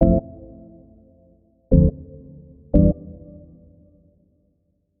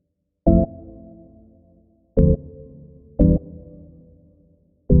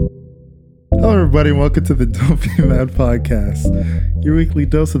everybody, and welcome to the Don't Be Mad podcast. Your weekly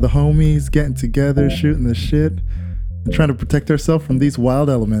dose of the homies getting together, shooting the shit, and trying to protect ourselves from these wild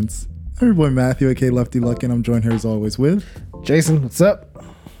elements. I'm your boy Matthew, aka Lefty Luck, and I'm joined here as always with Jason. What's up?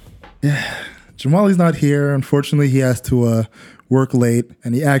 Yeah, Jamali's not here. Unfortunately, he has to work late,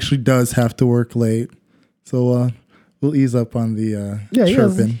 and he actually does have to work late. So we'll ease up on the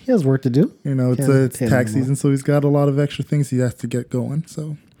chirping. He has work to do. You know, it's tax season, so he's got a lot of extra things he has to get going.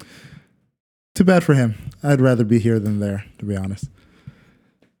 So too bad for him. I'd rather be here than there, to be honest.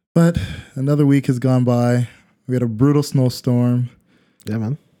 But another week has gone by. We had a brutal snowstorm. Yeah,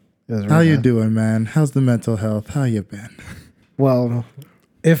 man. How you doing, man? How's the mental health? How you been? Well,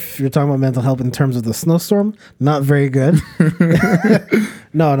 if you're talking about mental health in terms of the snowstorm, not very good.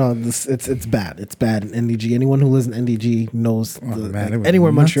 No, it's bad. It's bad in NDG. Anyone who lives in NDG knows anywhere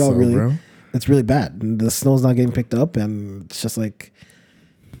in Montreal, really, bro. It's really bad. And the snow's not getting picked up, and it's just like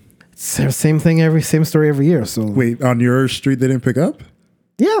same story every year. So wait, on your street they didn't pick up?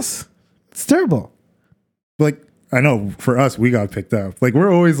 Yes, it's terrible. Like, I know for us, we got picked up. Like,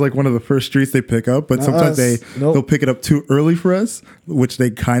 we're always like one of the first streets they pick up, but Not sometimes us. they'll pick it up too early for us, which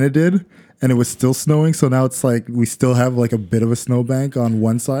they kind of did, and it was still snowing. So now it's like we still have like a bit of a snowbank on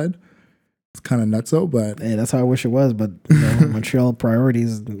one side. It's kind of nutso, but hey, that's how I wish it was. But you know, Montreal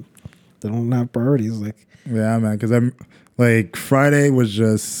priorities, they don't have priorities. Like, yeah, man, because I'm like Friday was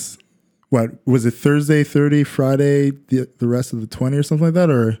just. What was it? Thursday 30, Friday the rest of the 20 or something like that,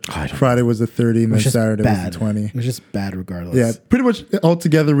 or Friday was the 30 and then Saturday was the 20. It was just bad regardless. Yeah, pretty much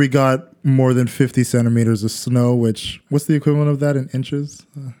altogether we got more than 50 centimeters of snow. Which what's the equivalent of that in inches?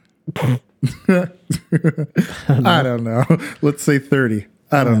 I don't know. Let's say 30.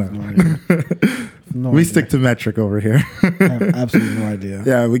 I don't know. We stick to metric over here. I have absolutely no idea.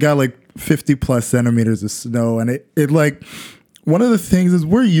 Yeah, we got like 50 plus centimeters of snow, and it like. One of the things is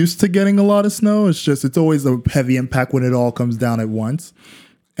we're used to getting a lot of snow. It's always a heavy impact when it all comes down at once.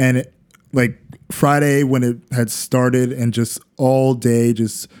 And it, like Friday when it had started and just all day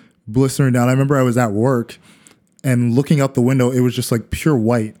just blistering down. I remember I was at work and looking out the window, it was just like pure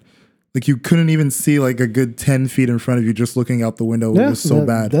white. Like you couldn't even see like a good 10 feet in front of you just looking out the window. Yeah, it was so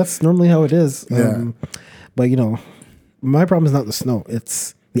bad. That's normally how it is. Yeah. But you know, my problem is not the snow.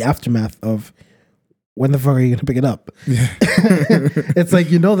 It's the aftermath of when the fuck are you going to pick it up? Yeah. It's like,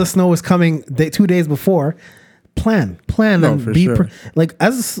 you know, the snow is coming 2 days before. Plan and be sure.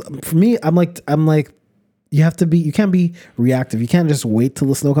 For me, I'm like, you can't be reactive. You can't just wait till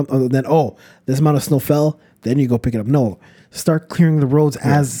the snow comes. Then, this amount of snow fell. Then you go pick it up. No, start clearing the roads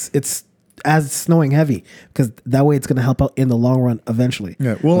as it's snowing heavy, because that way it's going to help out in the long run eventually.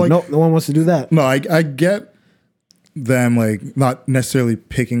 Yeah. Well, no one wants to do that. No, I get them like not necessarily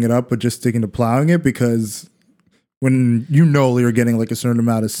picking it up, but just sticking to plowing it, because when you know you're getting like a certain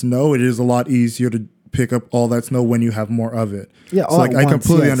amount of snow, it is a lot easier to pick up all that snow when you have more of it. Yeah, so like I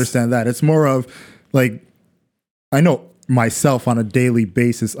completely understand that. It's more of like, I know myself on a daily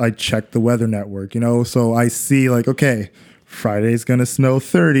basis, I check the weather network, you know, so I see like, okay, Friday's gonna snow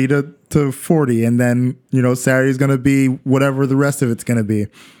 30 to 40, and then, you know, Saturday's gonna be whatever the rest of it's gonna be.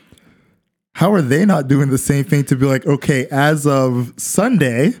 How are they not doing the same thing to be like, okay, as of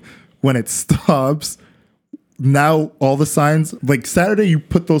Sunday, when it stops, now all the signs, like Saturday, you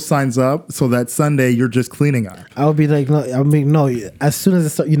put those signs up so that Sunday you're just cleaning up. I would be like, no, as soon as it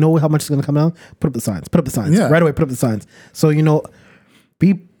starts, you know how much is going to come out, put up the signs. Yeah. Right away, put up the signs. So, you know,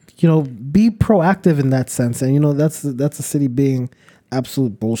 be proactive in that sense. And, you know, that's a city being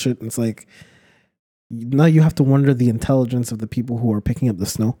absolute bullshit. It's like, now you have to wonder the intelligence of the people who are picking up the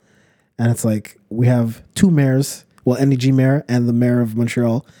snow. And it's like, we have two mayors, well, NDG mayor and the mayor of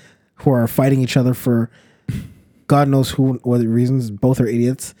Montreal, who are fighting each other for God knows what the reasons. Both are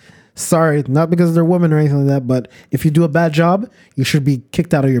idiots. Sorry, not because they're women or anything like that, but if you do a bad job, you should be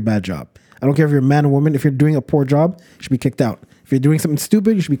kicked out of your bad job. I don't care if you're a man or woman. If you're doing a poor job, you should be kicked out. If you're doing something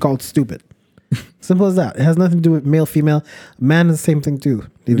stupid, you should be called stupid. Simple as that. It has nothing to do with male, female. Man is the same thing too.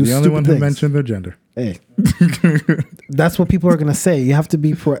 They do stupid things. The only one who mentioned their gender. Hey, that's what people are going to say. You have to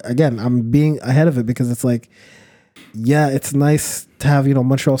be again, I'm being ahead of it, because it's like, yeah, it's nice to have, you know,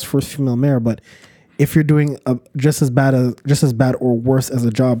 Montreal's first female mayor, but if you're doing just as bad or worse as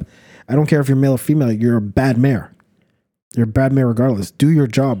a job, I don't care if you're male or female, you're a bad mayor. You're a bad mayor regardless. Do your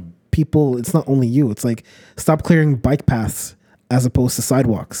job. People, it's not only you. It's like, stop clearing bike paths as opposed to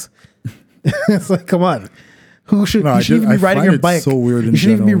sidewalks. It's like, come on. You shouldn't even be riding your bike. So weird you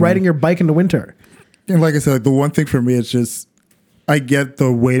shouldn't even be riding your bike in the winter. And like I said, like the one thing for me, it's just, I get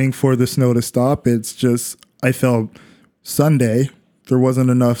the waiting for the snow to stop. It's just, I felt Sunday, there wasn't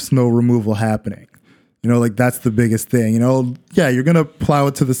enough snow removal happening. You know, like that's the biggest thing. You know, yeah, you're gonna plow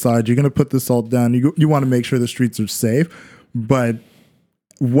it to the side. You're gonna put the salt down. You want to make sure the streets are safe. But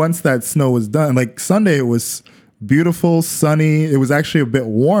once that snow was done, like Sunday, it was beautiful, sunny. It was actually a bit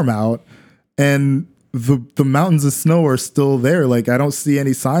warm out, and the mountains of snow are still there. Like I don't see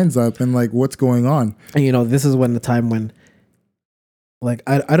any signs up, and like what's going on? And you know, this is when the time when, like,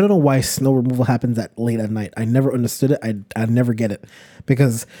 I don't know why snow removal happens at late at night. I never understood it. I never get it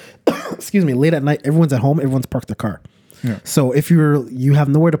because, excuse me, late at night, everyone's at home. Everyone's parked their car. Yeah. So if you have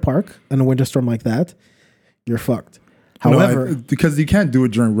nowhere to park in a winter storm like that, you're fucked. However, because you can't do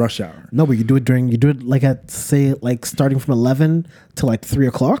it during rush hour. No, but you do it like at say like starting from 11 to like 3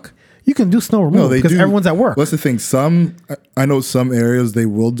 o'clock. You can do snow removal because everyone's at work. That's the thing. I know some areas they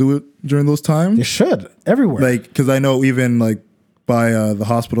will do it during those times. They should everywhere. Like because I know even like by the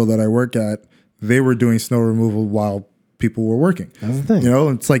hospital that I work at, they were doing snow removal while people were working. That's the thing. You know,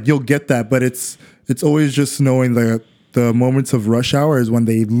 it's like you'll get that, but it's always just knowing the moments of rush hour is when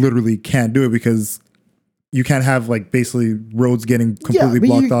they literally can't do it because you can't have like basically roads getting completely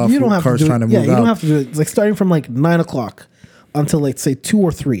blocked off with cars trying to move out. You don't have to do it. It's like starting from like 9 o'clock until like say 2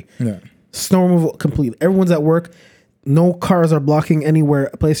 or 3. Yeah. Snow removal complete. Everyone's at work. No cars are blocking anywhere,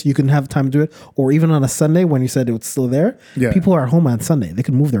 a place you can have time to do it. Or even on a Sunday when you said it was still there. Yeah. People are home on Sunday. They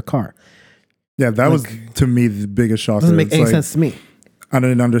can move their car. Yeah, that was to me the biggest shocker. Doesn't make any sense to me. I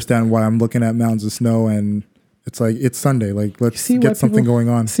didn't understand why I'm looking at mountains of snow and it's like it's Sunday. Like let's get something going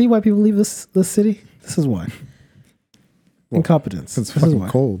on. See why people leave this city? This is why. Incompetence. It's fucking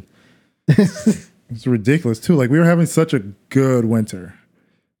cold. It's ridiculous too. Like we were having such a good winter.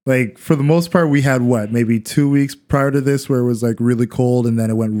 Like for the most part, we had maybe 2 weeks prior to this where it was like really cold, and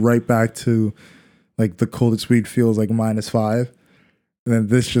then it went right back to like the coldest we'd feel is like -5. And then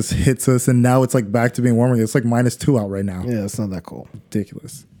this just hits us, and now it's like back to being warmer. It's like -2 out right now. Yeah, it's not that cold.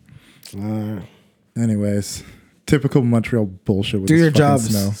 Ridiculous. Anyways, typical Montreal bullshit. With Do this your jobs.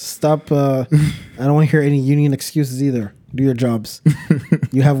 Snow. Stop. I don't want to hear any union excuses either. Do your jobs.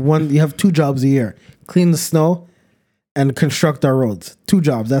 You have 2 jobs a year: clean the snow and construct our roads. 2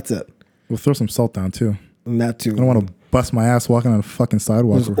 jobs. That's it. We'll throw some salt down too. And that too. I don't want to bust my ass walking on a fucking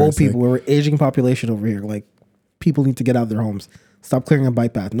sidewalk. There's old people. We're aging population over here. Like people need to get out of their homes. Stop clearing a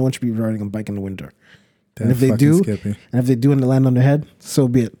bike path. No one should be riding a bike in the winter. Damn, and if they do, and they land on their head, so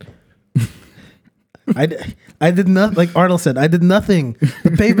be it. I did not, like Arnold said, I did nothing.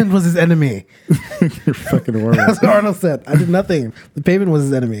 The pavement was his enemy. You're fucking horrible. That's what Arnold said. I did nothing. The pavement was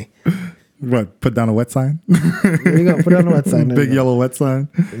his enemy. What? Put down a wet sign? There you go. Put down a wet sign. Big yellow wet sign.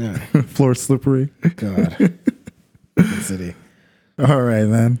 Yeah. Floor slippery. God. Good city. All right,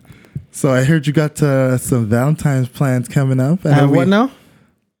 man. So I heard you got some Valentine's plans coming up. What now?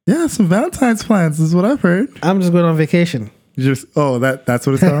 Yeah, some Valentine's plans is what I've heard. I'm just going on vacation. That's what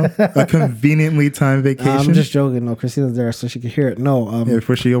it's called? A conveniently timed vacation? I'm just joking. No, Christina's there so she can hear it. No.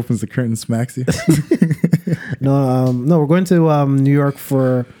 Before she opens the curtain and smacks you. No, we're going to New York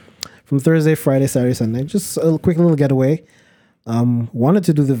from Thursday, Friday, Saturday, Sunday. Just a quick little getaway. Wanted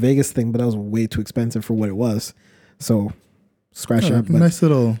to do the Vegas thing, but that was way too expensive for what it was. So, scratch that. Nice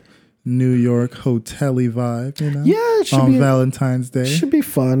little New York hotel-y vibe, you know? Yeah, it should be Valentine's Day. Should be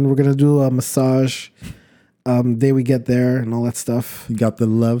fun. We're gonna do a massage day we get there and all that stuff. You got the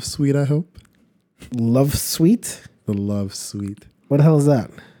love suite, I hope. Love suite? The love suite. What the hell is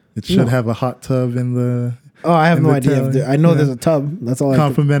that? It should have a hot tub in the. Oh, I have no idea. I know there's a tub. That's all.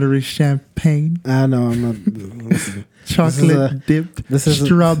 Complimentary champagne. I know. I'm not. Chocolate dipped.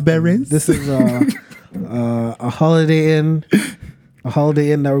 Strawberries. This is a Holiday Inn. A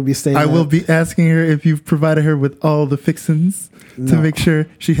Holiday Inn that would be staying. I will be asking her if you've provided her with all the fixins to make sure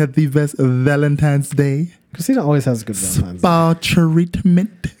she had the best Valentine's Day. Christina always has good Valentine's Spa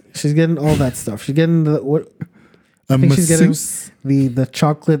treatment. She's getting all that stuff. She's getting I think she's getting the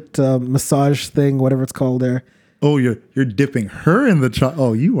chocolate massage thing, whatever it's called there. Oh, you're dipping her in the chocolate.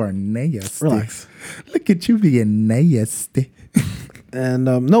 Oh, you are nasty. Relax. Look at you being nasty. And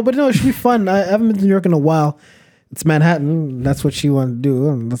it should be fun. I haven't been to New York in a while. It's Manhattan. That's what she wanted to do.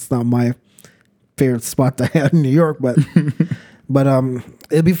 And that's not my favorite spot to have in New York, but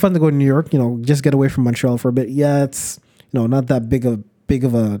it'd be fun to go to New York. You know, just get away from Montreal for a bit. Yeah, it's not that big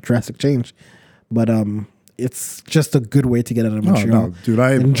of a drastic change, but it's just a good way to get out of Montreal. Oh, no, dude,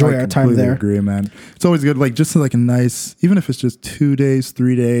 I enjoy our time there. I agree, man. It's always good, like just like a nice, even if it's just 2 days,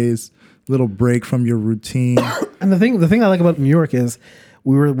 3 days, little break from your routine. And the thing I like about New York is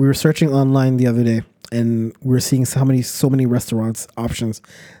we were searching online the other day, and we were seeing so many restaurants options,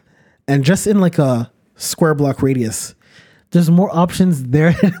 and just in like a square block radius, there's more options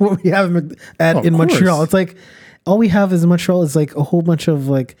there than what we have in Montreal. It's like, all we have is in Montreal is like a whole bunch of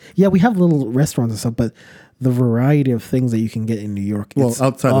like, yeah, we have little restaurants and stuff, but the variety of things that you can get in New York. Well,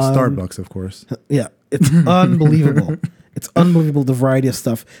 outside of Starbucks, of course. Yeah, it's unbelievable. It's unbelievable the variety of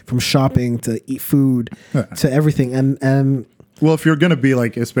stuff from shopping to eat food to everything. And well, if you're gonna be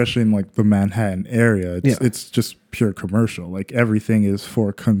like, especially in like the Manhattan area, it's just pure commercial. Like everything is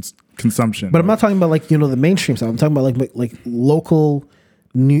for consumption. But I'm not talking about like, you know, the mainstream stuff. I'm talking about like local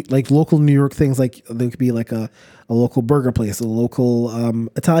New York things. Like there could be like a local burger place, a local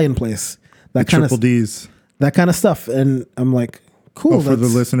Italian place, that kind Triple D's, that kind of stuff. And I'm like, cool. Oh, for the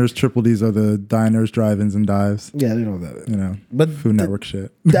listeners, Triple D's are the diners, drive-ins, and dives. Yeah, they know that. You know, but Food Network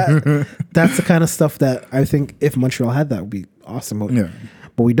shit. That's the kind of stuff that I think if Montreal had, that would be awesome. Yeah.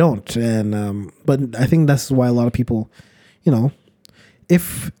 But we don't. And but I think that's why a lot of people, you know,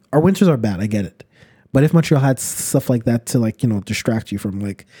 if our winters are bad, I get it. But if Montreal had stuff like that to like, you know, distract you from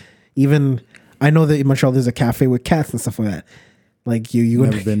like, even I know that in Montreal there's a cafe with cats and stuff like that. Like you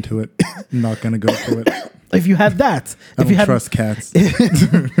never been to it. Not gonna go to it. If you had that, I don't trust cats.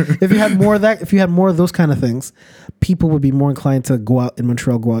 If you had more of that, if you had more of those kind of things, people would be more inclined to go out in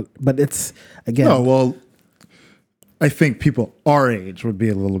Montreal. Go out, but it's again. No, well, I think people our age would be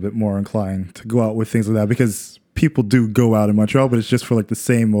a little bit more inclined to go out with things like that because people do go out in Montreal, but it's just for like the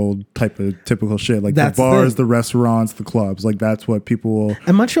same old type of typical shit, like the bars, the restaurants, the clubs. Like that's what people will.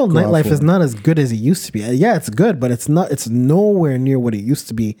 And Montreal nightlife is not as good as it used to be. Yeah, it's good, but it's not. It's nowhere near what it used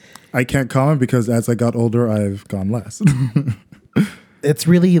to be. I can't comment because as I got older, I've gone less. It's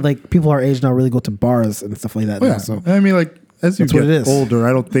really like people our age now really go to bars and stuff like that. Yeah, now, so I mean, like as you get older,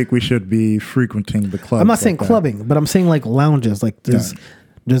 I don't think we should be frequenting the clubs. I'm not saying clubbing, but I'm saying like lounges. Like there's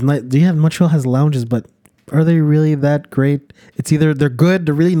night. Do you have Montreal has lounges, but are they really that great? It's either they're good,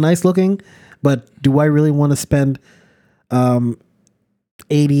 they're really nice looking, but do I really want to spend $80 to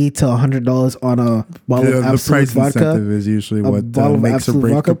 $100 on a bottle of Absolut the price vodka? Incentive is usually what makes or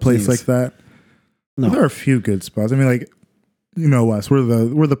breaks a place like that. No. There are a few good spots. I mean, like, you know us, we're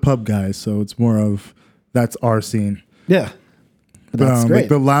the pub guys, so it's more of that's our scene. Yeah. But that's great. Like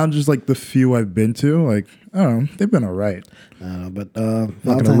the lounges, like the few I've been to, like I don't know, they've been all right. But I'm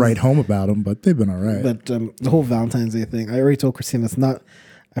not gonna write home about them, but they've been all right. But the whole Valentine's Day thing, I already told Christina, it's not.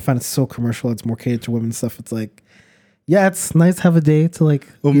 I find it so commercial. It's more catered to women and stuff. It's like, yeah, it's nice to have a day to like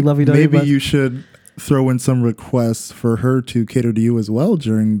be lovey-dovey. Maybe you should throw in some requests for her to cater to you as well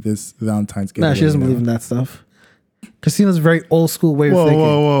during this Valentine's Day. Nah, she doesn't believe in that stuff. Christina's very old school way of thinking.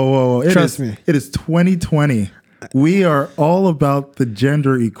 Whoa. Trust me. It is 2020. We are all about the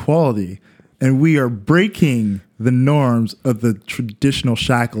gender equality, and we are breaking the norms of the traditional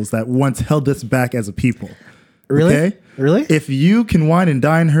shackles that once held us back as a people. Really? Okay? Really? If you can wine and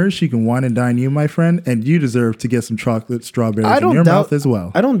dine her, she can wine and dine you, my friend, and you deserve to get some chocolate strawberries in your mouth as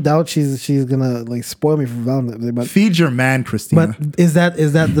well. I don't doubt she's gonna like spoil me for Valentine's Day, but feed your man, Christina. But is that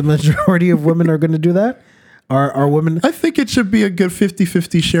the majority of women are going to do that? Are women? I think it should be a good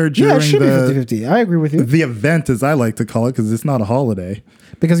 50-50 share during it should be 50-50. I agree with you. The event, as I like to call it, because it's not a holiday.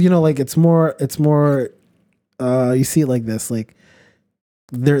 Because you know, like it's more. You see it like this, like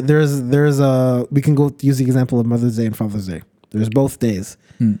there's we can go use the example of Mother's Day and Father's Day. There's both days.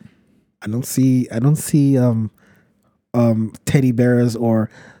 I don't see teddy bears or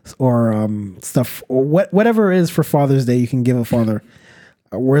stuff or whatever it is for Father's Day you can give a father.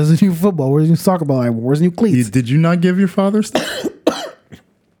 Where's the new football? Where's the new soccer ball? Where's the new cleats? Did you not give your father stuff?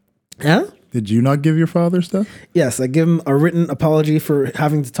 Huh? Did you not give your father stuff? Yes, I give him a written apology for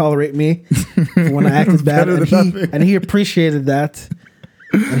having to tolerate me when I acted bad, and he appreciated that.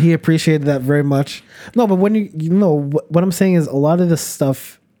 And he appreciated that very much. No, but when you know what I'm saying is a lot of this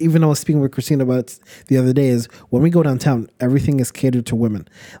stuff. Even though I was speaking with Christina about it the other day, is when we go downtown, everything is catered to women.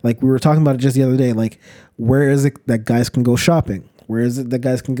 Like we were talking about it just the other day. Like where is it that guys can go shopping? Where is it that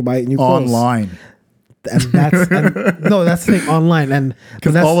guys can buy new clothes? Online. And that's the thing, online. And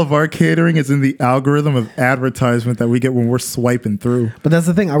because all of our catering is in the algorithm of advertisement that we get when we're swiping through. But that's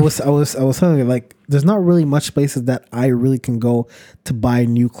the thing. I was telling you, like, there's not really much places that I really can go to buy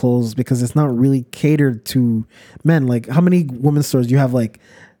new clothes because it's not really catered to men. Like, how many women's stores do you have? Like,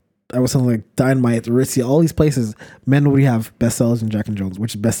 I was telling like Dynamite, Aritzia, all these places. Men, what do you have? Bestsellers and Jack and Jones,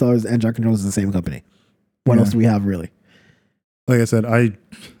 which Bestsellers and Jack and Jones is the same company. What else do we have really? Like I said, I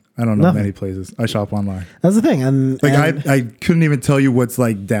don't know many places. I shop online. That's the thing. And like I couldn't even tell you what's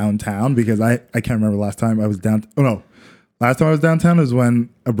like downtown because I can't remember last time I was down. Oh no, last time I was downtown was when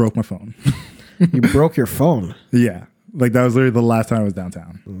I broke my phone. You broke your phone? Yeah, like that was literally the last time I was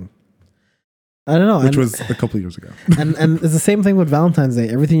downtown. I don't know, which was a couple of years ago. and it's the same thing with Valentine's Day.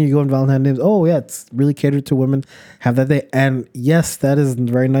 Everything you go on Valentine's Day, oh yeah, it's really catered to women. Have that day, and yes, that is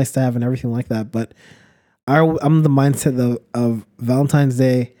very nice to have and everything like that. But I'm the mindset of Valentine's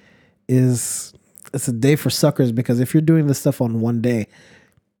Day it's a day for suckers, because if you're doing this stuff on one day,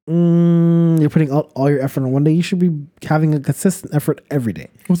 you're putting out all your effort on one day. You should be having a consistent effort every day.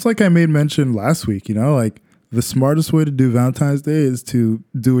 Well, it's like I made mention last week, like the smartest way to do Valentine's Day is to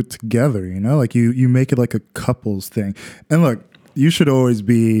do it together, like you make it like a couples thing. And look, you should always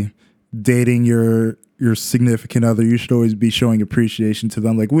be dating your significant other. You should always be showing appreciation to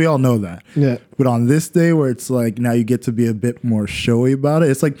them. Like, we all know that. Yeah. But on this day where it's like now you get to be a bit more showy about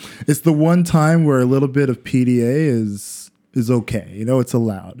it, it's like it's the one time where a little bit of PDA is okay. It's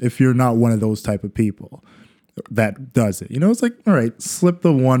allowed if you're not one of those type of people that does it. It's like, all right, slip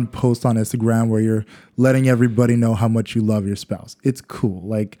the one post on Instagram where you're letting everybody know how much you love your spouse. It's cool.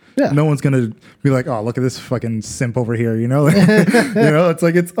 Like, no one's gonna be like, oh, look at this fucking simp over here. It's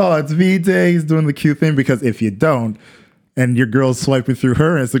like it's V-Day. He's doing the cute thing. Because if you don't, and your girl's swiping through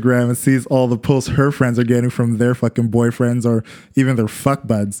her Instagram and sees all the posts her friends are getting from their fucking boyfriends or even their fuck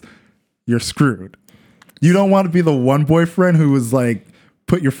buds, you're screwed. You don't want to be the one boyfriend who was like,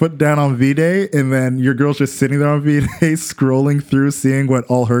 put your foot down on V-Day, and then your girl's just sitting there on V-Day scrolling through, seeing what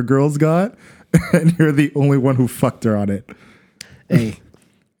all her girls got, and you're the only one who fucked her on it. Hey.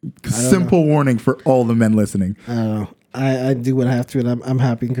 Simple warning for all the men listening. I don't know. I do what I have to, and I'm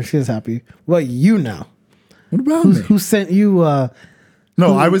happy because she's happy. Well, you now. What about me? Who sent you...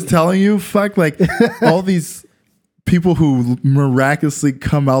 No, I was telling you, fuck, like, all these people who miraculously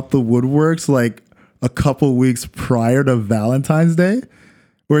come out the woodworks, like, a couple weeks prior to Valentine's Day,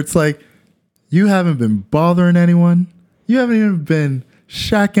 where it's like, you haven't been bothering anyone. You haven't even been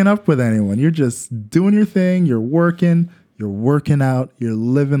shacking up with anyone. You're just doing your thing. You're working out. You're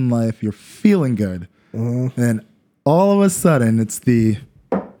living life. You're feeling good. Mm-hmm. And all of a sudden, it's the,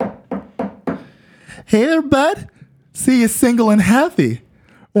 hey there, bud. See you single and happy.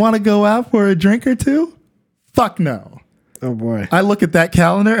 Want to go out for a drink or two? Fuck no. Oh boy. I look at that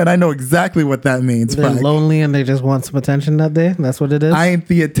calendar and I know exactly what that means. They're lonely and they just want some attention that day. That's what it is. I ain't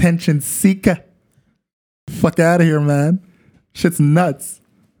the attention seeker. Fuck out of here, man. Shit's nuts.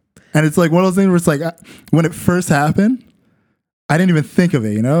 And it's like one of those things where it's like, when it first happened, I didn't even think of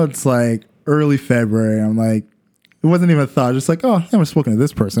it. It's like early February. I'm like, it wasn't even a thought. Just like, oh, I haven't spoken to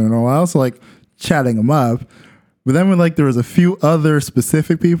this person in a while. So like chatting them up. But then when like there was a few other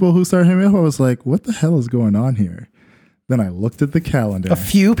specific people who started hitting me up, I was like, what the hell is going on here? Then I looked at the calendar. A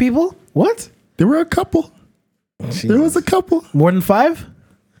few people? What? There were a couple. Jesus. There was a couple. More than 5?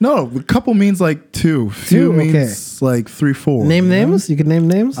 No, a couple means like 2. Few means like 3, 4. Name names? You can name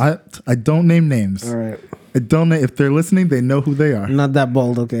names? I don't name names. All right. I don't. If they're listening, they know who they are. Not that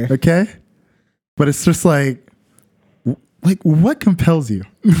bold, okay. Okay? But it's just like what compels you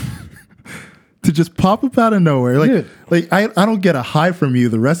to just pop up out of nowhere? Like, dude. Like I don't get a high from you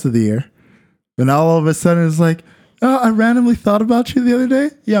the rest of the year. But now all of a sudden it's like, oh, I randomly thought about you the other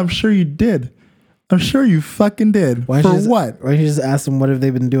day. Yeah, I'm sure you did. I'm sure you fucking did. Why don't you just ask them what have they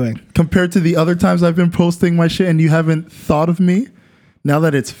been doing? Compared to the other times I've been posting my shit and you haven't thought of me, now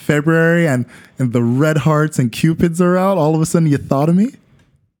that it's February and the red hearts and cupids are out, all of a sudden you thought of me?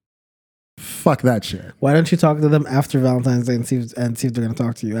 Fuck that shit. Why don't you talk to them after Valentine's Day and see if they're going to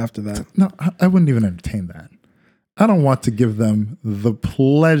talk to you after that? No, I wouldn't even entertain that. I don't want to give them the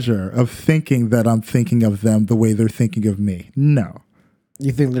pleasure of thinking that I'm thinking of them the way they're thinking of me. No.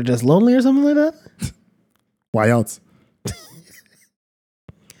 You think they're just lonely or something like that? Why else?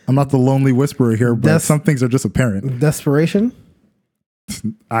 I'm not the lonely whisperer here, but some things are just apparent. Desperation?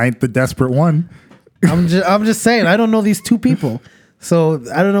 I ain't the desperate one. I'm just saying, I don't know these 2 people. So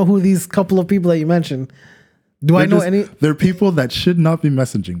I don't know who these couple of people that you mentioned. I know any? They're people that should not be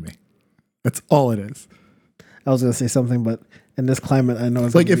messaging me. That's all it is. I was going to say something, but in this climate, I know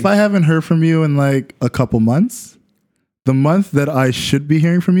it's like if I haven't heard from you in like a couple months, the month that I should be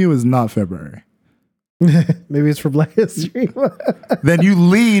hearing from you is not February. Maybe it's for Black History. Then you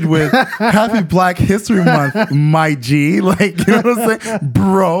lead with Happy Black History Month, my G. Like, you know what I'm saying?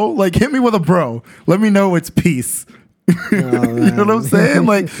 Bro, like hit me with a bro. Let me know it's peace. Oh, you know what I'm saying?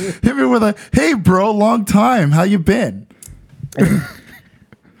 Like hit me with a, hey bro, long time. How you been?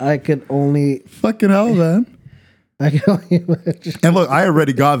 I could only fucking hell, man. I can only imagine. And look, I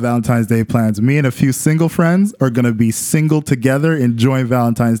already got Valentine's Day plans. Me and a few single friends are going to be single together, enjoying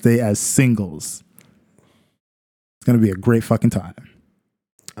Valentine's Day as singles. It's going to be a great fucking time.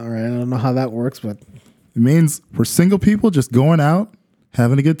 All right. I don't know how that works, but it means we're single people just going out,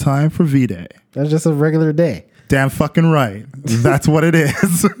 having a good time for V-Day. That's just a regular day. Damn fucking right. That's what it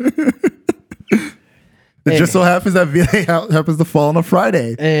is. It just so happens that V-Day happens to fall on a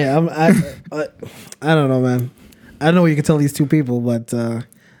Friday. Hey, I don't know, man. I don't know what you can tell these 2 people, but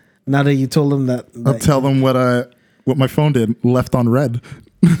Now that you told them that I'll tell them what my phone did, left on red.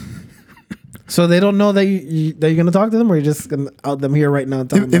 So they don't know that that you're gonna talk to them, or you're just gonna out them here right now. And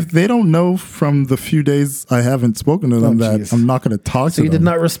tell them If they don't know from the few days I haven't spoken to them that geez. I'm not going to talk to so them. you did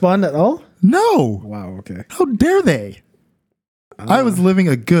not respond at all? No. Wow. Okay. How dare they? I was living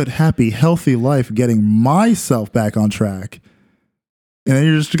a good, happy, healthy life, getting myself back on track. And then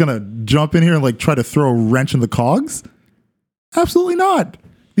you're just going to jump in here and like try to throw a wrench in the cogs? Absolutely not.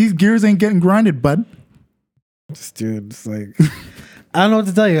 These gears ain't getting grinded, bud. Dude, it's like I don't know what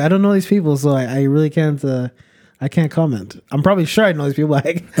to tell you. I don't know these people, so I really can't. I can't comment. I'm probably sure I know these people.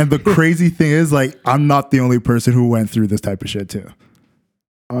 And the crazy thing is, like, I'm not the only person who went through this type of shit too.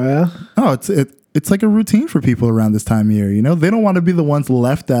 Oh yeah. Oh, it's like a routine for people around this time of year. You know, they don't want to be the ones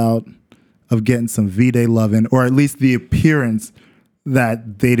left out of getting some V-Day loving, or at least the appearance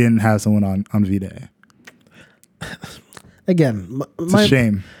that they didn't have someone on V-Day. Again, It's a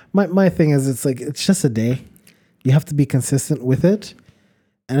shame. My thing is, it's like it's just a day. You have to be consistent with it,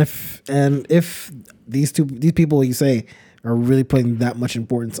 and if these people you say are really putting that much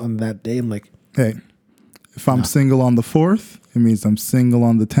importance on that day, I'm like, Hey, if I'm single on the 4th, it means I'm single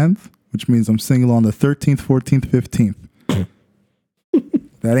on the 10th, which means I'm single on the 13th, 14th, 15th.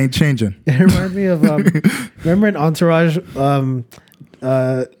 That ain't changing. it reminds me of remember in Entourage,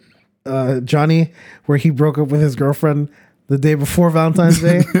 Johnny, where he broke up with his girlfriend the day before Valentine's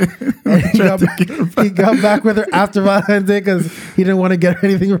Day, and he got back with her after Valentine's Day because he didn't want to get her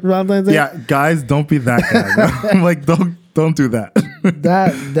anything for Valentine's Day. Yeah, guys, don't be that guy. I'm like, don't do that.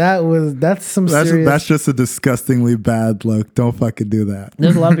 That's some serious. That's just a disgustingly bad look. Don't fucking do that.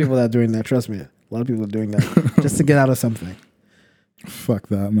 There's a lot of people that are doing that. Trust me, a lot of people are doing that just to get out of something. Fuck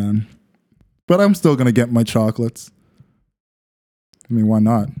that, man. But I'm still gonna get my chocolates. I mean, why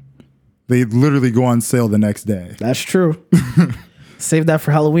not? They literally go on sale the next day. That's true. Save that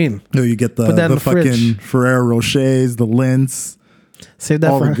for Halloween. No, you get the fucking fridge. Ferrero Rochers, the Lints. Save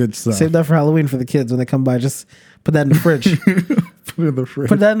that all for the good stuff. Save that for Halloween for the kids when they come by. Just put that in the fridge. Put it in the fridge.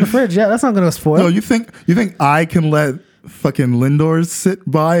 Put that in the fridge. Yeah, that's not gonna spoil. No, you think I can let fucking Lindors sit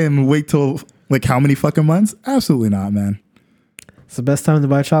by and wait till like how many fucking months? Absolutely not, man. It's the best time to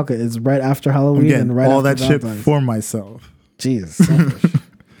buy chocolate. It's right after Halloween I'm getting and right all after that shit Valentine's. for myself. Jeez. Selfish.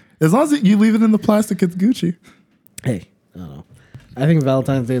 As long as you leave it in the plastic, it's Gucci. Hey, I don't know. I think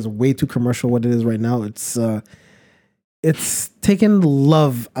Valentine's Day is way too commercial. What it is right now, it's taken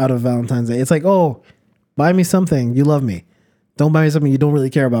love out of Valentine's Day. It's like, oh, buy me something, you love me. Don't buy me something, you don't really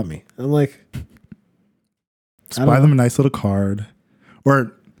care about me. I'm like, just buy them a nice little card,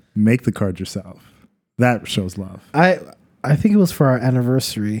 or make the card yourself. That shows love. I think it was for our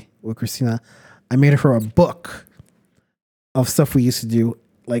anniversary with Christina. I made her a book of stuff we used to do.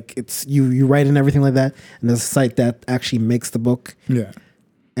 Like it's you write in everything like that, and there's a site that actually makes the book. Yeah,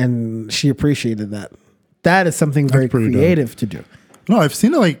 and she appreciated that. That is something very creative to do. No, I've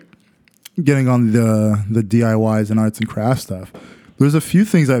seen it like getting on the DIYs and arts and crafts stuff. There's a few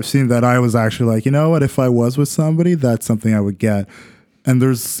things I've seen that I was actually like, you know what? If I was with somebody, that's something I would get. And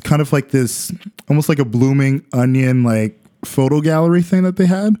there's kind of like this, almost like a blooming onion like photo gallery thing that they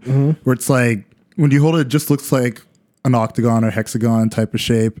had, where it's like when you hold it, it just looks like an octagon or hexagon type of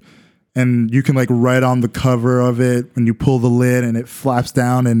shape, and you can like write on the cover of it when you pull the lid and it flaps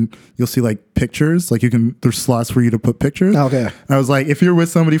down and you'll see like pictures, like there's slots for you to put pictures. Okay. And I was like, if you're with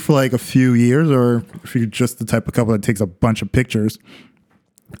somebody for like a few years, or if you're just the type of couple that takes a bunch of pictures,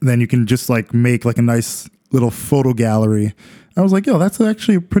 then you can just like make like a nice little photo gallery. I was like, yo, that's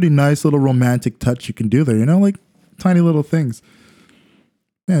actually a pretty nice little romantic touch you can do there, you know, like tiny little things.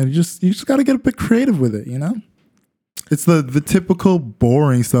 Yeah, you just got to get a bit creative with it, you know? It's the typical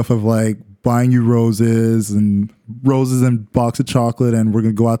boring stuff of like buying you roses and box of chocolate, and we're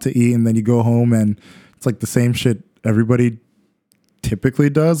gonna go out to eat, and then you go home and it's like the same shit everybody typically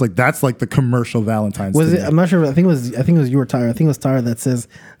does. Like that's like the commercial Valentine's. Was it? I'm not sure. I think it was you or Tyra. I think it was Tyra that says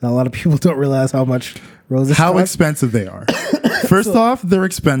that a lot of people don't realize how much roses. How cost. expensive they are. First off, they're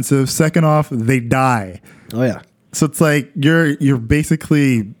expensive. Second off, they die. Oh yeah. So it's like you're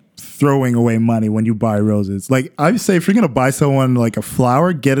basically throwing away money when you buy roses. Like I say, if you're gonna buy someone like a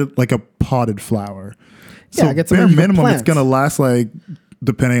flower, get it like a potted flower. So Yeah, get bare some minimum, plants. it's gonna last like,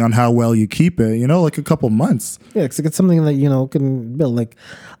 depending on how well you keep it, you know, like a couple months. Yeah, because it's something that can build. Like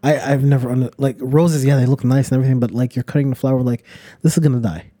I've never like roses. Yeah, they look nice and everything, but like you're cutting the flower, like this is gonna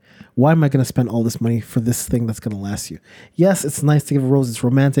die. Why am I gonna spend all this money for this thing that's gonna last you? Yes, it's nice to give a rose. It's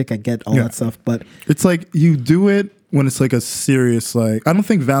romantic. I get all that stuff, but It's like you do it when it's like a serious, like, I don't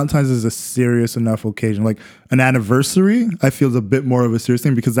think Valentine's is a serious enough occasion. Like an anniversary, I feel is a bit more of a serious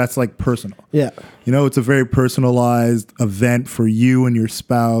thing because that's like personal. Yeah. You know, it's a very personalized event for you and your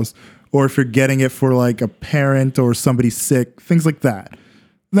spouse, or if you're getting it for like a parent or somebody sick, things like that.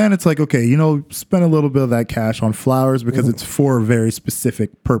 Then it's like, okay, you know, spend a little bit of that cash on flowers because it's for a very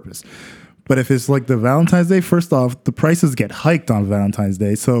specific purpose. But if it's like the Valentine's Day, first off, the prices get hiked on Valentine's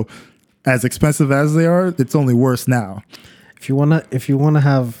Day. So as expensive as they are, it's only worse now. If you wanna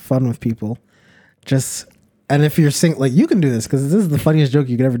have fun with people, and if you're single, like, you can do this because this is the funniest joke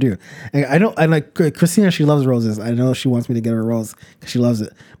you could ever do. And I like Christina. She loves roses. I know she wants me to get her a rose because she loves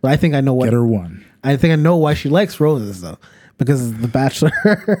it. But I think I know what. Get her one. I think I know why she likes roses though. Because The Bachelor,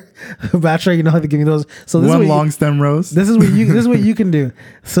 The Bachelor, you know how they give me those. So this one long stem rose. This is what you can do.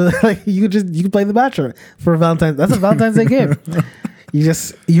 So like you can play The Bachelor for Valentine's. That's a Valentine's Day game.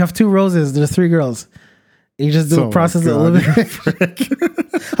 You have 2 roses. There's 3 girls. You just do a process of eliminating. How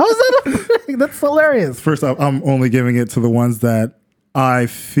is that a frick? That's hilarious. First off, I'm only giving it to the ones that I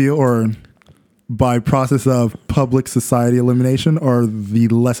feel, or by process of public society elimination, are the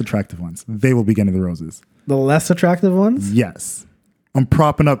less attractive ones. They will be getting the roses. The less attractive ones? Yes. I'm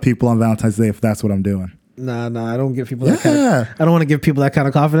propping up people on Valentine's Day if that's what I'm doing. Nah, I don't give people that kind of, I don't want to give people that kind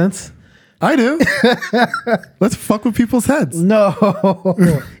of confidence. I do. Let's fuck with people's heads. No.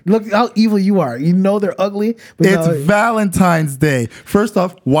 Look how evil you are. You know they're ugly. But it's Valentine's Day. First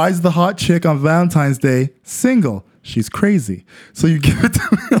off, why is the hot chick on Valentine's Day single? She's crazy. So you give it to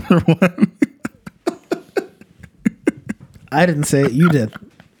the other one. I didn't say it. You did.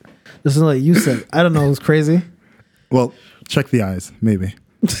 This is like you said. I don't know who's crazy. Well, check the eyes, maybe.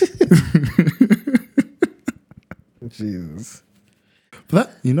 Jesus.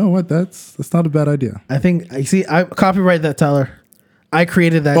 But you know what? That's not a bad idea. I think I copyright that, Tyler. I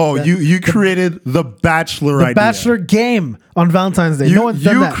created that. Oh, you created the Bachelor idea. The Bachelor game on Valentine's Day. No one's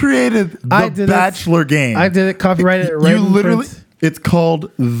done that. You created the Bachelor game. I did it. Copyrighted it. Right. You literally. It's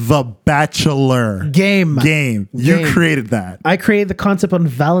called The Bachelor Game. You created that. I created the concept on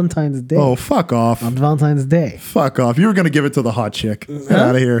Valentine's Day. Oh, fuck off. On Valentine's Day. Fuck off. You were going to give it to the hot chick. Get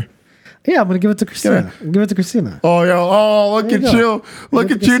out of here. Yeah, I'm going to give it to Christina. Give it to Christina. Oh, look at you. Look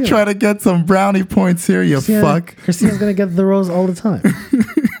at you trying to get some brownie points here, you fuck. Christina's going to get the rose all the time.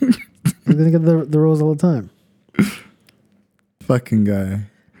 She's going to get the rose all the time. Fucking guy.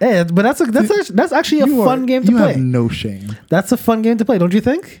 Hey, but that's actually a fun game to play. You have no shame. That's a fun game to play, don't you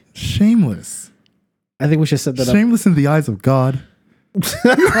think? Shameless. I think we should set that up. Shameless in the eyes of God.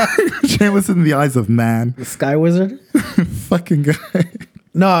 Shameless in the eyes of man. The Sky Wizard. Fucking guy.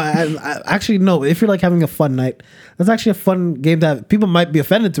 No, I actually no. If you're like having a fun night, that's actually a fun game to have. People might be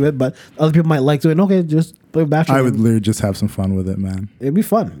offended to it, but other people might like to it. And okay, just play Bachelor. I would literally just have some fun with it, man. It'd be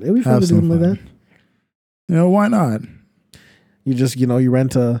fun. It'd be fun to do something like that. You know, why not? You just, you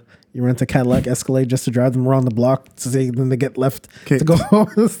rent a Cadillac Escalade just to drive them around the block so then they get left to go home.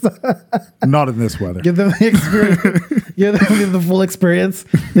 Not in this weather. Give them the experience. Give them the full experience.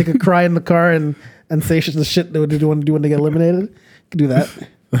 They could cry in the car and say the shit they would want to do when they get eliminated. You could do that.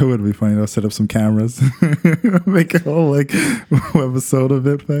 That would be funny. I'll set up some cameras. Make a whole episode of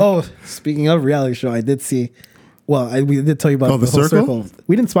it. Oh, speaking of reality show, I did see. Well, we did tell you about the whole Circle?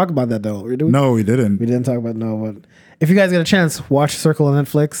 We didn't talk about that though. No, we didn't. We didn't talk about but if you guys get a chance, watch Circle on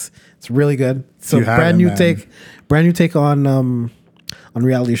Netflix. It's really good. So brand new take on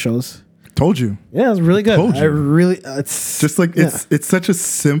reality shows. Told you. Yeah, it's really good. Told you. It's just like it's such a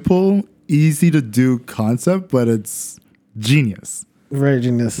simple, easy to do concept, but it's genius. Very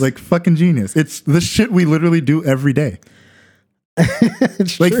genius. Like fucking genius. It's the shit we literally do every day.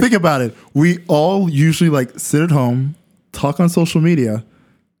 Think about it. We all usually sit at home, talk on social media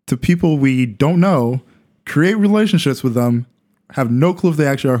to people we don't know, create relationships with them, have no clue if they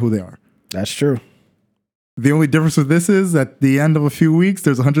actually are who they are. That's true. The only difference with this is at the end of a few weeks,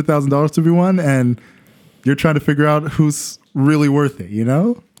 there's $100,000 to be won, and you're trying to figure out who's really worth it. You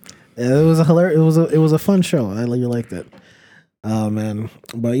know? It was a hilarious. It was a fun show. I you liked it. Oh man,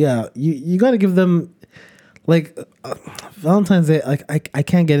 but yeah, you got to give them Valentine's Day. I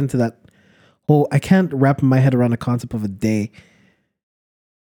can't get into that whole. I can't wrap my head around the concept of a day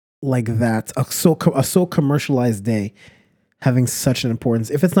like that. A so commercialized day having such an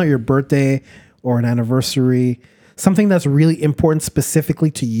importance. If it's not your birthday or an anniversary, something that's really important specifically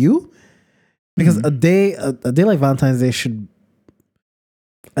to you, because a day like Valentine's Day should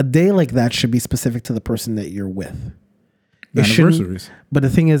be specific to the person that you're with. Anniversaries. But the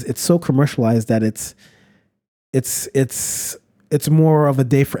thing is, it's so commercialized that it's more of a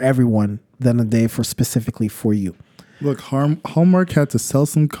day for everyone than a day for specifically for you. Look, Hallmark had to sell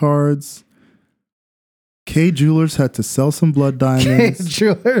some cards. K Jewelers had to sell some blood diamonds.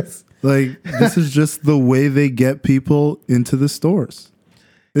 Jewelers. Like, this is just the way they get people into the stores.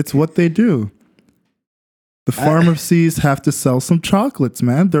 It's what they do. The pharmacies have to sell some chocolates,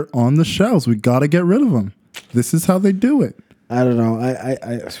 man. They're on the shelves. We got to get rid of them. This is how they do it. I don't know.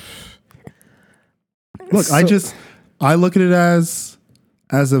 Look, I look at it as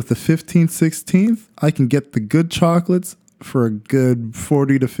of the 15th, 16th, I can get the good chocolates for a good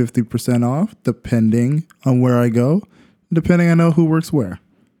 40 to 50% off, depending on where I go, depending on who works where.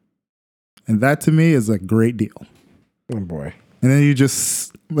 And that to me is a great deal. Oh boy. And then you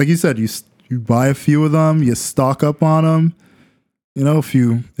just, like you said, you buy a few of them, you stock up on them. You know,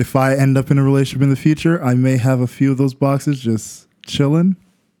 if I end up in a relationship in the future, I may have a few of those boxes just chilling,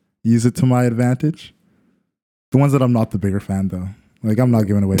 use it to my advantage. The ones that I'm not the bigger fan though. Like, I'm not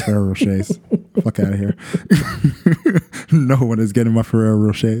giving away Ferrero Rochers. Fuck out of here. No one is getting my Ferrero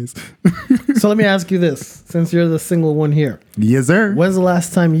Rochers. So let me ask you this, since you're the single one here. Yes, sir. When's the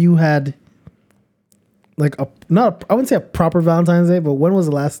last time you had like I wouldn't say a proper Valentine's Day, but when was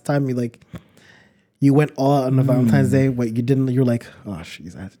the last time you went all out on a Valentine's Day? What you didn't, you're like, oh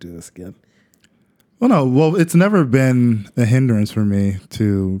jeez, I have to do this again. Well, it's never been a hindrance for me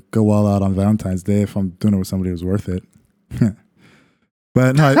to go all out on Valentine's Day if I'm doing it with somebody who's worth it.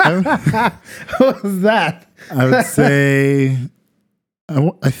 But no, what was that? I would say,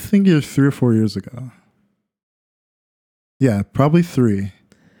 I think it was 3 or 4 years ago. Yeah, probably 3.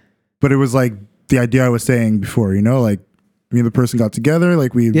 But it was like the idea I was saying before, you know, like me and the person got together,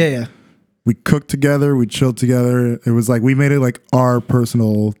 like we cooked together, we chilled together. It was like we made it like our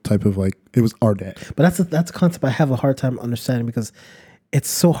personal type of like, it was our day. But that's a concept I have a hard time understanding because it's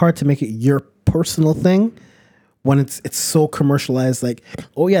so hard to make it your personal thing when it's so commercialized. Like,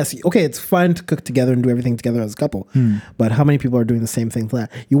 oh yes, okay, it's fine to cook together and do everything together as a couple, but how many people are doing the same thing for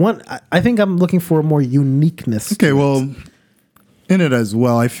that? I think I'm looking for more uniqueness. Okay, well, in it as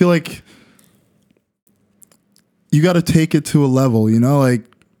well, I feel like you got to take it to a level, you know, like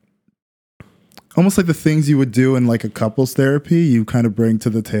almost like the things you would do in like a couples therapy, you kind of bring to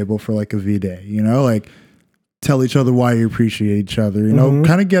the table for like a V-Day, you know, like tell each other why you appreciate each other, you know,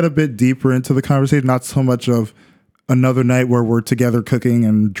 kind of get a bit deeper into the conversation, not so much of another night where we're together cooking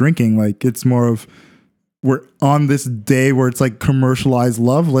and drinking. Like it's more of we're on this day where it's like commercialized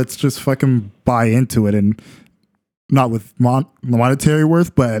love. Let's just fucking buy into it, and not with monetary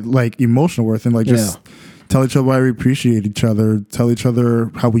worth, but like emotional worth, and like just tell each other why we appreciate each other, tell each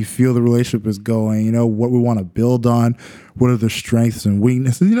other how we feel the relationship is going, you know, what we want to build on, what are the strengths and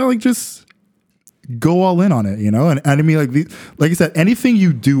weaknesses, you know, like just go all in on it, you know? And I mean, like I said, anything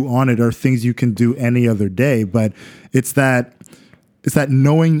you do on it are things you can do any other day, but it's that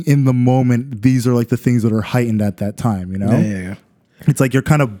knowing in the moment, these are like the things that are heightened at that time, you know? Yeah. It's like you're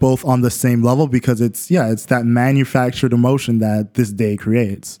kind of both on the same level because it's that manufactured emotion that this day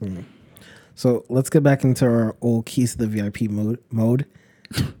creates. So let's get back into our old Keys to the VIP mode.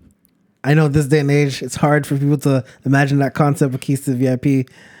 I know this day and age, it's hard for people to imagine that concept of Keys to the VIP.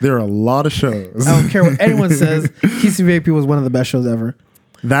 There are a lot of shows. I don't care what anyone says. Keys to the VIP was one of the best shows ever.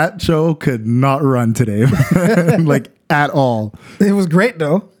 That show could not run today, like at all. It was great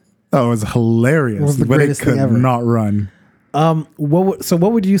though. Oh, it was hilarious, it was the but greatest it could thing ever. Not run.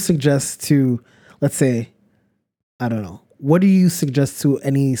 What would you suggest to, let's say, I don't know. What do you suggest to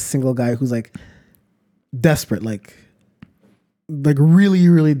any single guy who's like desperate, like really,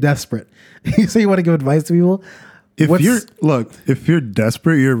 really desperate? You say you want to give advice to people. If you're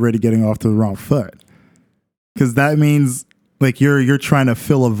desperate, you're already getting off to the wrong foot, because that means like you're trying to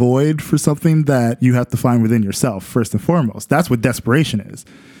fill a void for something that you have to find within yourself first and foremost. That's what desperation is.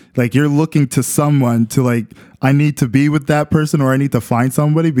 Like you're looking to someone to like, I need to be with that person, or I need to find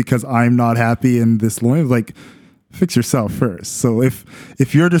somebody because I'm not happy in this life. Like, fix yourself first. So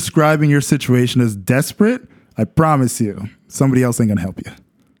if you're describing your situation as desperate, I promise you, somebody else ain't gonna help you.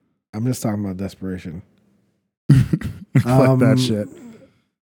 I'm just talking about desperation. Fuck that shit.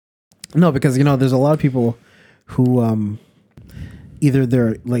 No, because you know, there's a lot of people who either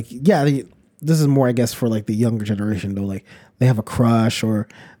they're like, this is more, I guess, for like the younger generation though. Like they have a crush or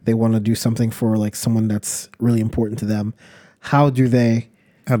they want to do something for like someone that's really important to them. How do they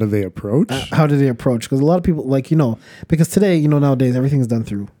approach? Because a lot of people, like, you know, because today, you know, nowadays everything's done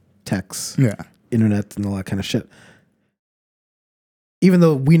through text, internet, and all that kind of shit. Even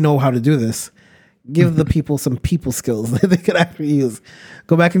though we know how to do this, give the people some people skills that they could actually use.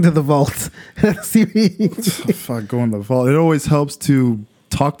 Go back into the vault. See fuck, go in the vault. It always helps to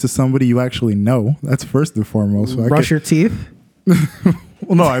talk to somebody you actually know. That's first and foremost. Brush your teeth.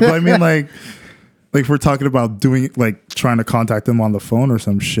 Well, no, I mean like if we're talking about doing like trying to contact them on the phone or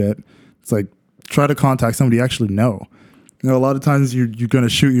some shit, it's like try to contact somebody you actually know. You know, a lot of times you're going to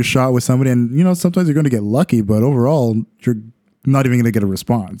shoot your shot with somebody, and you know, sometimes you're going to get lucky, but overall you're not even going to get a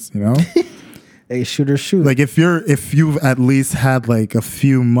response, you know? Hey, shoot or shoot. Like if you've at least had like a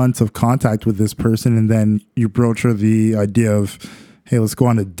few months of contact with this person, and then you broach her the idea of, hey, let's go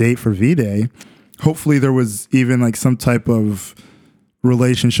on a date for V-Day. Hopefully there was even like some type of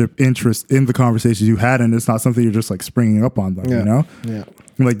relationship interest in the conversations you had, and it's not something you're just like springing up on them, you know? Yeah.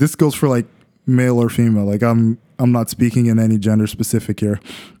 Like this goes for like male or female. Like I'm not speaking in any gender specific here.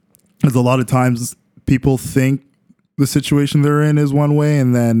 Because a lot of times people think the situation they're in is one way,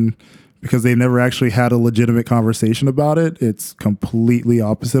 and then because they've never actually had a legitimate conversation about it, it's completely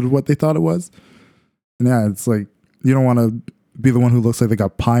opposite of what they thought it was. And yeah, it's like you don't want to be the one who looks like they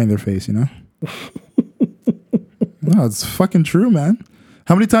got pie in their face, you know? No, it's fucking true, man.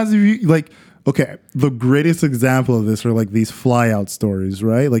 How many times have you, like, okay, the greatest example of this are like these fly out stories,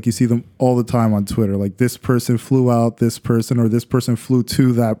 right? Like you see them all the time on Twitter. Like this person flew out this person, or this person flew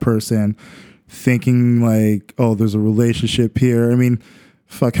to that person, thinking like, oh, there's a relationship here. I mean,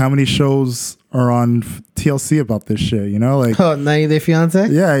 fuck, how many shows are on TLC about this shit, you know? Like, oh, 90 Day Fiance?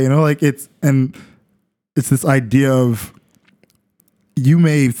 Yeah, you know, like it's this idea of you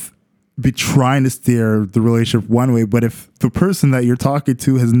may be trying to steer the relationship one way, but if the person that you're talking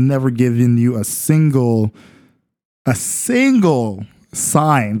to has never given you a single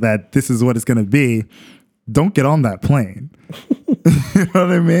sign that this is what it's going to be, don't get on that plane. You know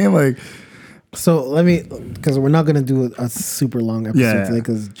what I mean? Like, so let me, because we're not going to do a super long episode today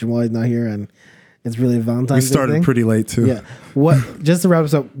because Jamal is not here and it's really Valentine's Day. We started pretty late too. Yeah. Just to wrap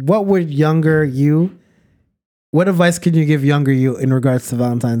this up, what advice can you give younger you in regards to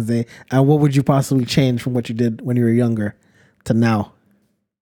Valentine's Day? And what would you possibly change from what you did when you were younger to now?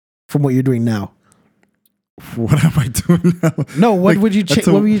 From what you're doing now? What am I doing now? No, what would you change?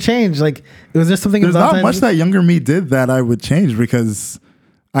 What would you change? Like, was there something? There's not much that younger me did that I would change, because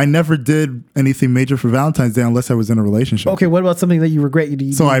I never did anything major for Valentine's Day unless I was in a relationship. Okay, what about something that you regret you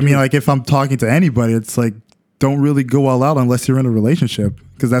did? So I mean, like if I'm talking to anybody, it's like, don't really go all out unless you're in a relationship,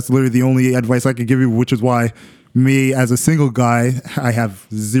 because that's literally the only advice I could give you, which is why me as a single guy, I have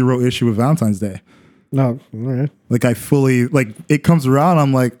zero issue with Valentine's Day. No, all right. Like I fully, like it comes around,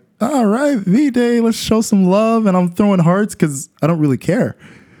 I'm like, all right, V-Day, let's show some love, and I'm throwing hearts because I don't really care,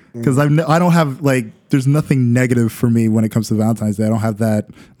 because I don't have like, there's nothing negative for me when it comes to Valentine's Day. I don't have that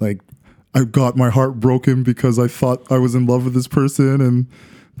like I got my heart broken because I thought I was in love with this person, and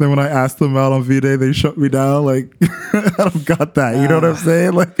then when I asked them out on V-Day, they shut me down. Like, I don't got that. You know what I'm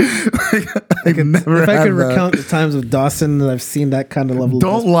saying? Like I could never. If I could recount the times with Dawson that I've seen that kind of level.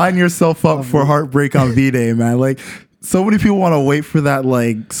 Don't line yourself up for heartbreak on V-Day, man. Like, so many people want to wait for that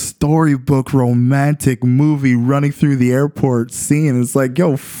like storybook romantic movie running through the airport scene. It's like,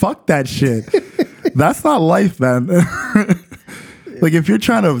 yo, fuck that shit. That's not life, man. Like, if you're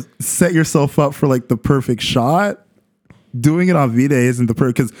trying to set yourself up for like the perfect shot, doing it on V-Day isn't the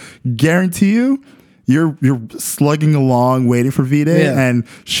perfect, because guarantee you're slugging along waiting for V-Day, and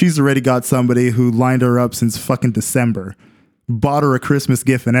she's already got somebody who lined her up since fucking December, bought her a Christmas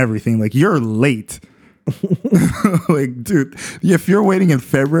gift and everything. Like, you're late. Like, dude, if you're waiting in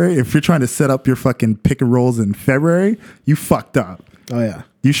February, if you're trying to set up your fucking pick and rolls in February, you fucked up. Oh yeah,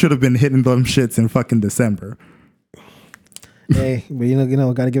 you should have been hitting them shits in fucking December. Hey, but you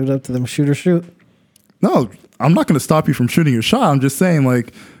know, gotta give it up to them. Shoot or shoot. No, I'm not going to stop you from shooting your shot. I'm just saying,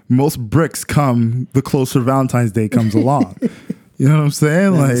 like, most bricks come the closer Valentine's Day comes along. You know what I'm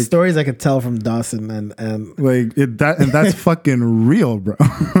saying? Man, like stories I could tell from Dawson and like that's fucking real, bro.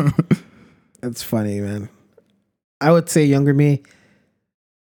 It's funny, man. I would say younger me,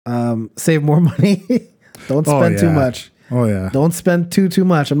 save more money. Don't spend too much. Oh yeah. Don't spend too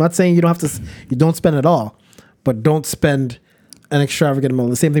much. I'm not saying you don't spend at all, but don't spend an extravagant amount.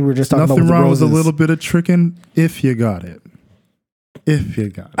 The same thing we were just talking about with the roses. Nothing wrong with a little bit of tricking if you got it. If you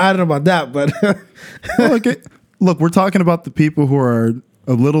got it. I don't know about that, but look, we're talking about the people who are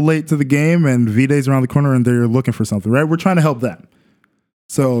a little late to the game and V-Day's around the corner and they're looking for something, right? We're trying to help them.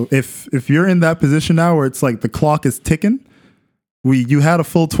 So if you're in that position now where it's like the clock is ticking, you had a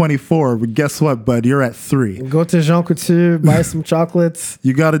full 24, but guess what, bud? You're at 3. Go to Jean Couture, buy some chocolates.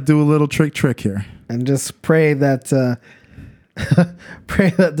 You got to do a little trick here. And just pray that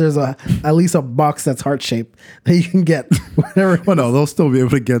there's at least a box that's heart shaped that you can get. Whatever. Well, no, they'll still be able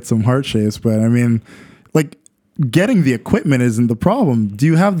to get some heart shapes, but I mean, like, getting the equipment isn't the problem. Do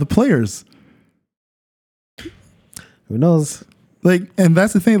you have the players? Who knows? Like, and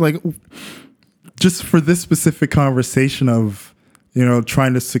that's the thing, like, just for this specific conversation of, you know,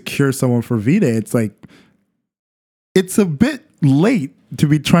 trying to secure someone for V-Day, it's like, it's a bit late to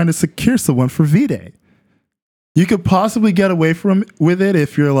be trying to secure someone for V-Day. You could possibly get away with it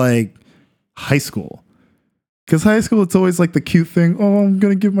if you're like high school. Because high school, it's always like the cute thing. Oh, I'm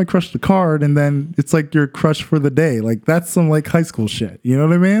going to give my crush the card. And then it's like your crush for the day. Like that's some like high school shit. You know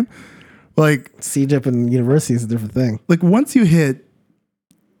what I mean? Like CJIP in university is a different thing. Like once you hit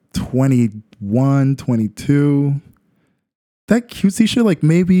 21, 22, that cutesy shit, like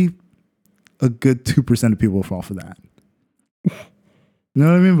maybe a good 2% of people will fall for that. You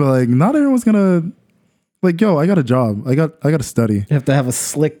know what I mean? But like not everyone's going to like, yo, I got a job. I got to study. You have to have a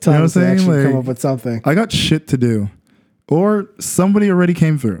slick time to actually come up with something. I got shit to do. Or somebody already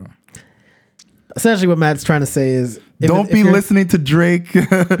came through. Essentially what Matt's trying to say is... Don't be listening to Drake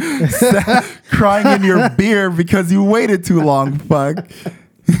crying in your beer because you waited too long, fuck.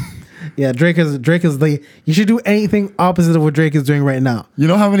 Yeah, Drake is the... You should do anything opposite of what Drake is doing right now. You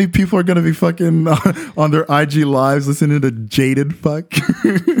know how many people are going to be fucking on their IG lives listening to Jaded, fuck?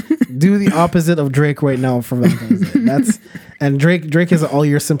 Do the opposite of Drake right now for Valentine's Day. And Drake is an all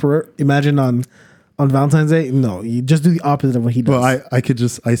year simper. Imagine on Valentine's Day. No, you just do the opposite of what he does. Well,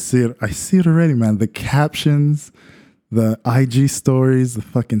 I see it already, man. The captions, the IG stories, the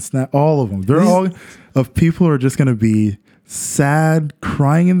fucking snap, all of them. They're all of people who are just gonna be sad,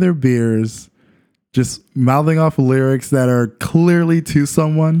 crying in their beers, just mouthing off lyrics that are clearly to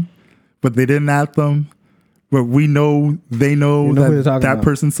someone, but they didn't at them. But they know that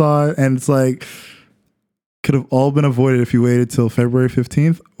person saw it, and it's like could have all been avoided if you waited till February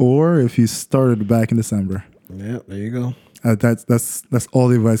 15th, or if you started back in December. Yeah, there you go. That's all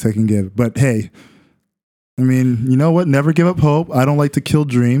the advice I can give. But hey, I mean, you know what? Never give up hope. I don't like to kill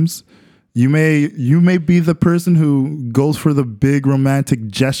dreams. You may be the person who goes for the big romantic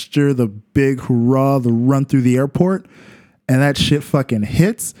gesture, the big hurrah, the run through the airport, and that shit fucking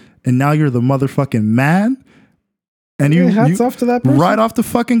hits, and now you're the motherfucking man. And hats off to that person. Right off to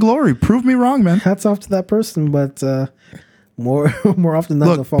fucking glory. Prove me wrong, man. Hats off to that person, but more often than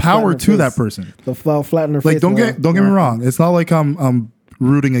not, look, power to that person. They'll fall flat in their like, face. Don't get me wrong. It's not like I'm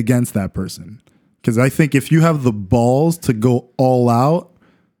rooting against that person, because I think if you have the balls to go all out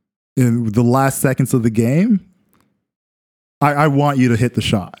in the last seconds of the game, I want you to hit the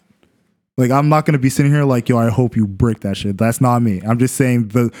shot. Like, I'm not going to be sitting here like, yo, I hope you brick that shit. That's not me. I'm just saying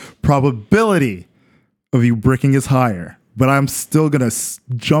the probability of you bricking is higher, but I'm still going to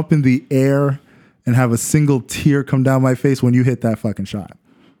jump in the air and have a single tear come down my face when you hit that fucking shot.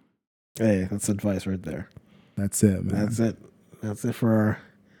 Hey, that's advice right there. That's it, man. That's it for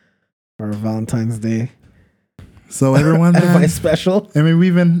our Valentine's Day. So everyone, advice special. I mean, we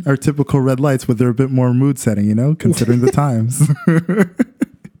even our typical red lights, but they're a bit more mood setting, you know, considering the times.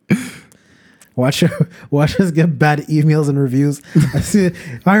 Watch us get bad emails and reviews.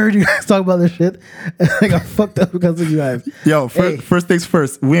 I heard you guys talk about this shit, and I got fucked up because of you guys. Yo, first things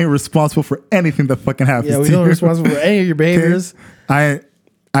first. We ain't responsible for anything that fucking happens. Yeah, we don't responsible for any of your behaviors. Okay?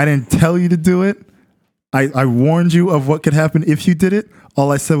 I didn't tell you to do it. I warned you of what could happen if you did it.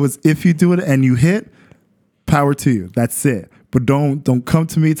 All I said was, if you do it and you hit, power to you. That's it. But don't come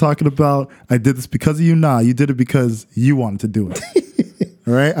to me talking about I did this because of you. Nah, you did it because you wanted to do it.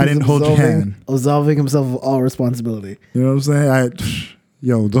 All right, I didn't hold your hand. Absolving himself of all responsibility. You know what I'm saying?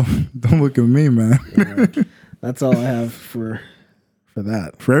 Yo, don't look at me, man. Yeah, that's all I have for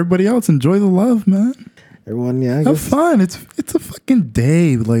that. For everybody else, enjoy the love, man. Everyone, yeah, have fun. It's a fucking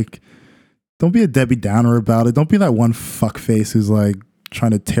day. Like, don't be a Debbie Downer about it. Don't be that one fuck face who's like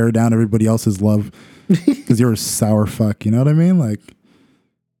trying to tear down everybody else's love because you're a sour fuck. You know what I mean? Like,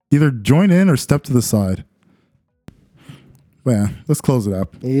 either join in or step to the side. But yeah, let's close it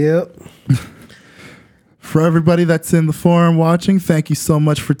up. Yep. For everybody that's in the forum watching, thank you so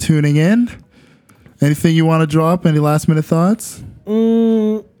much for tuning in. Anything you want to drop? Any last minute thoughts?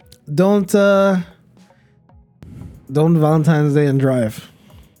 Don't Valentine's Day and drive.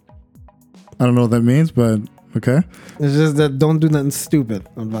 I don't know what that means, but okay. It's just that don't do nothing stupid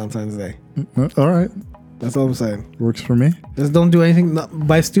on Valentine's Day. All right. That's all I'm saying. Works for me. Just don't do anything.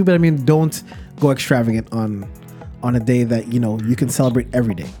 By stupid, I mean don't go extravagant on a day that, you know, you can celebrate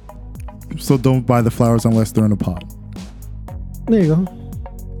every day. So don't buy the flowers unless they're in a pot. There you go.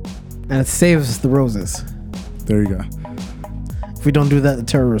 And it saves the roses. There you go. If we don't do that, the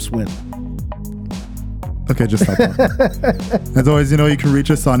terrorists win. Okay, just stop talking. As always, you know, you can reach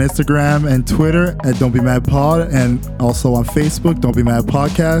us on Instagram and Twitter at Don't Be Mad Pod, and also on Facebook, Don't Be Mad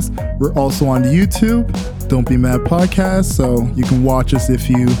Podcast. We're also on YouTube, Don't Be Mad Podcast, so you can watch us if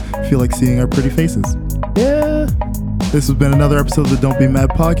you feel like seeing our pretty faces. Yeah. This has been another episode of the Don't Be Mad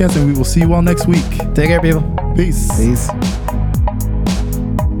Podcast, and we will see you all next week. Take care, people. Peace. Peace.